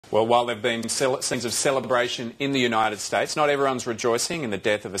Well, while there have been scenes of celebration in the United States, not everyone's rejoicing in the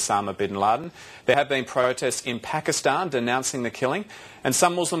death of Osama Bin Laden. There have been protests in Pakistan denouncing the killing, and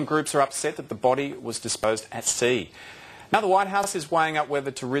some Muslim groups are upset that the body was disposed at sea. Now, the White House is weighing up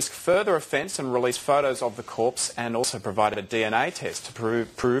whether to risk further offence and release photos of the corpse, and also provide a DNA test to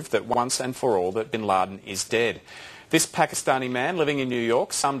prove that once and for all that Bin Laden is dead. This Pakistani man living in New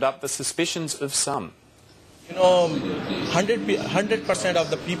York summed up the suspicions of some. You know, 100% of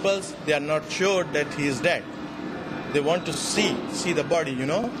the people, they are not sure that he is dead. They want to see the body, you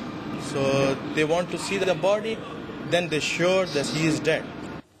know. So they want to see the body, then they're sure that he is dead.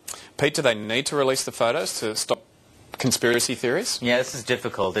 Pete, do they need to release the photos to stop conspiracy theories? Yeah, this is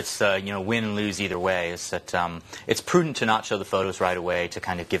difficult. It's win and lose either way. It's prudent to not show the photos right away to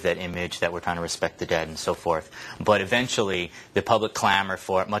kind of give that image that we're trying to respect the dead and so forth. But eventually, the public clamor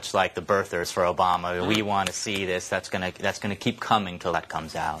for it, much like the birthers for Obama, we want to see this. That's going to keep coming till that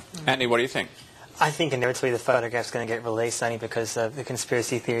comes out. Anthony, what do you think? I think inevitably the photograph's going to get released only because the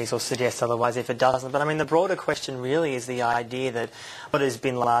conspiracy theories will suggest otherwise if it doesn't. But I mean, the broader question really is the idea that what is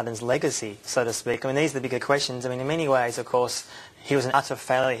Bin Laden's legacy, so to speak? I mean, these are the bigger questions. I mean, in many ways, of course, he was an utter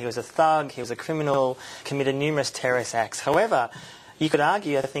failure. He was a thug. He was a criminal, committed numerous terrorist acts. However, you could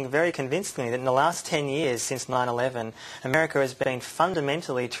argue, I think, very convincingly that in the last 10 years since 9/11, America has been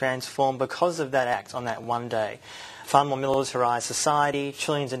fundamentally transformed because of that act on that one day. Far more militarised society,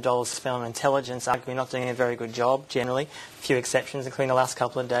 trillions of dollars spent on intelligence, arguably not doing a very good job generally, few exceptions, including the last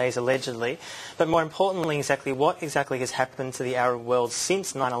couple of days allegedly. But more importantly, what exactly has happened to the Arab world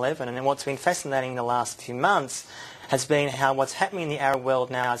since 9/11, and what's been fascinating in the last few months has been how what's happening in the Arab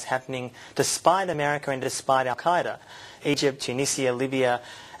world now is happening despite America and despite Al-Qaeda. Egypt, Tunisia, Libya,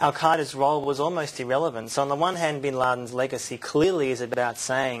 Al-Qaeda's role was almost irrelevant. So on the one hand, Bin Laden's legacy clearly is about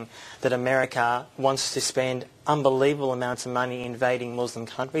saying that America wants to spend unbelievable amounts of money invading Muslim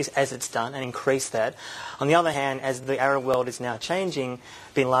countries, as it's done, and increase that. On the other hand, as the Arab world is now changing,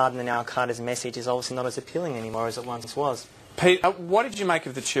 Bin Laden and Al-Qaeda's message is obviously not as appealing anymore as it once was. Pete, what did you make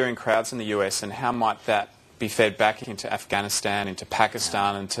of the cheering crowds in the US, and how might that be fed back into Afghanistan, into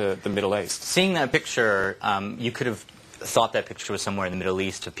Pakistan, and to the Middle East? Seeing that picture, you could have thought that picture was somewhere in the Middle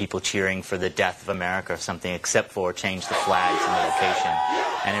East of people cheering for the death of America or something, except for change the flags in the location.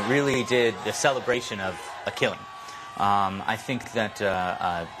 And it really did the celebration of a killing. I think that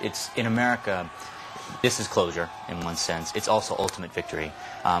it's in America, this is closure in one sense. It's also ultimate victory.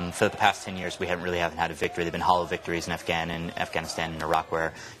 For the past 10 years, we haven't had a victory. They've been hollow victories in Afghanistan and Iraq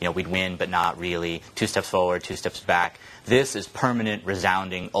where we'd win, but not really. 2 steps forward, 2 steps back. This is permanent,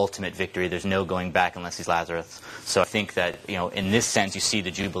 resounding, ultimate victory. There's no going back unless he's Lazarus. So I think that, in this sense, you see the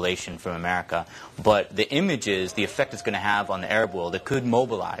jubilation from America. But the images, the effect it's going to have on the Arab world, it could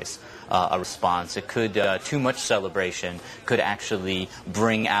mobilize a response. It could, too much celebration could actually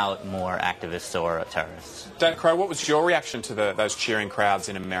bring out more activists or terrorists. Dr. Crow, what was your reaction to those cheering crowds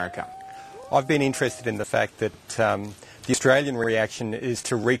in America? I've been interested in the fact that the Australian reaction is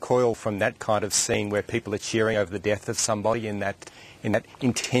to recoil from that kind of scene where people are cheering over the death of somebody in that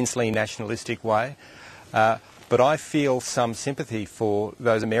intensely nationalistic way. But I feel some sympathy for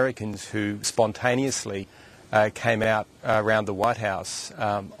those Americans who spontaneously came out around the White House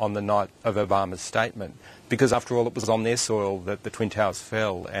on the night of Obama's statement, because after all it was on their soil that the Twin Towers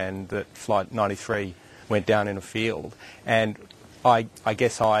fell and that Flight 93 went down in a field. And I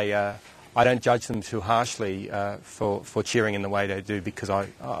guess I don't judge them too harshly for cheering in the way they do, because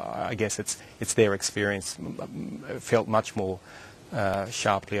I guess it's their experience felt much more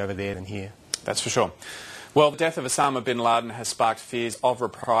sharply over there than here. That's for sure. Well, the death of Osama Bin Laden has sparked fears of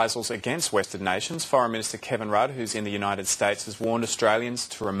reprisals against Western nations. Foreign Minister Kevin Rudd, who's in the United States, has warned Australians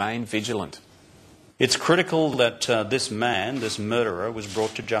to remain vigilant. It's critical that this murderer, was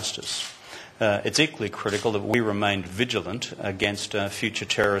brought to justice. It's equally critical that we remain vigilant against future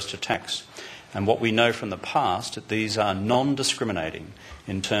terrorist attacks. And what we know from the past, that these are non-discriminating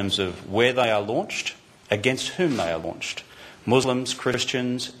in terms of where they are launched, against whom they are launched. Muslims,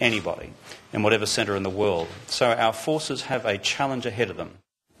 Christians, anybody, in whatever centre in the world. So our forces have a challenge ahead of them.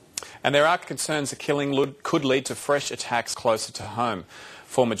 And there are concerns the killing could lead to fresh attacks closer to home.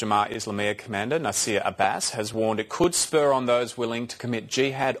 Former Jemaah Islamiyah commander Nasir Abbas has warned it could spur on those willing to commit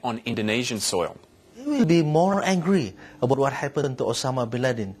jihad on Indonesian soil. They will be more angry about what happened to Osama Bin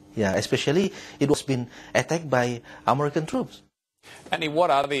Laden. Yeah, especially it was been attacked by American troops. Annie,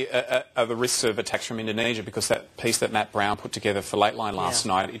 what are the risks of attacks from Indonesia? Because that piece that Matt Brown put together for Lateline last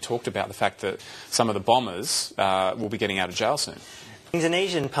night, he talked about the fact that some of the bombers will be getting out of jail soon.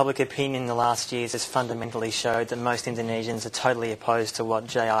 Indonesian public opinion in the last years has fundamentally showed that most Indonesians are totally opposed to what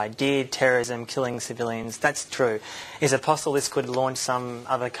JI did, terrorism, killing civilians. That's true. Is it possible this could launch some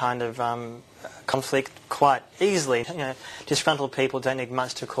other kind of conflict? Quite easily. Disgruntled people don't need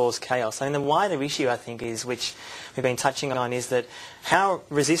much to cause chaos. I mean, the wider issue, I think, is, which we've been touching on, is that how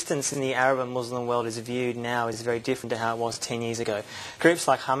resistance in the Arab and Muslim world is viewed now is very different to how it was 10 years ago. Groups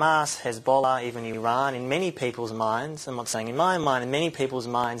like Hamas, Hezbollah, even Iran, in many people's minds, I'm not saying in my mind, in many people's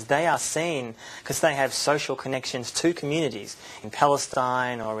minds, they are seen, because they have social connections to communities in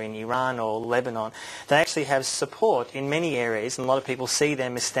Palestine or in Iran or Lebanon, they actually have support in many areas, and a lot of people see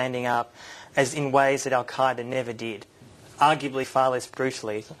them as standing up as in ways that Al-Qaeda never did. Arguably far less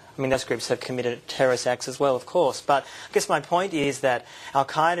brutally. I mean, those groups have committed terrorist acts as well, of course. But I guess my point is that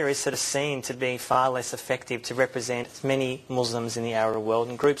Al-Qaeda is sort of seen to be far less effective to represent many Muslims in the Arab world.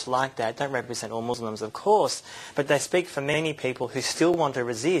 And groups like that don't represent all Muslims, of course, but they speak for many people who still want to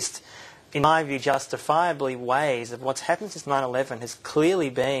resist, in my view, justifiably, ways of what's happened since 9/11 has clearly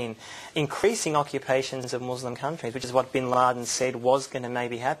been increasing occupations of Muslim countries, which is what Bin Laden said was going to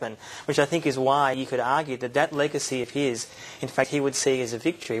maybe happen, which I think is why you could argue that that legacy of his, in fact, he would see as a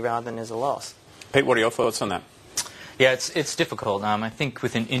victory rather than as a loss. Pete, what are your thoughts on that? Yeah, it's difficult. I think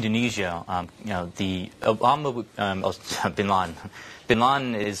within Indonesia, the Osama Bin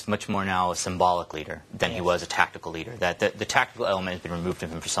Laden is much more now a symbolic leader than he was a tactical leader. That the tactical element has been removed from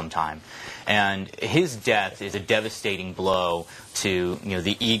him for some time, and his death is a devastating blow to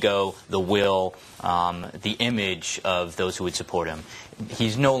the ego, the will, the image of those who would support him.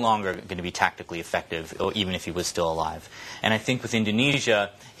 He's no longer going to be tactically effective, even if he was still alive. And I think with Indonesia,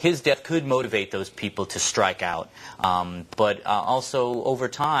 his death could motivate those people to strike out. But also, over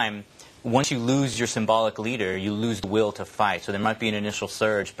time, once you lose your symbolic leader, you lose the will to fight. So there might be an initial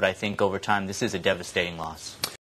surge, but I think over time, this is a devastating loss.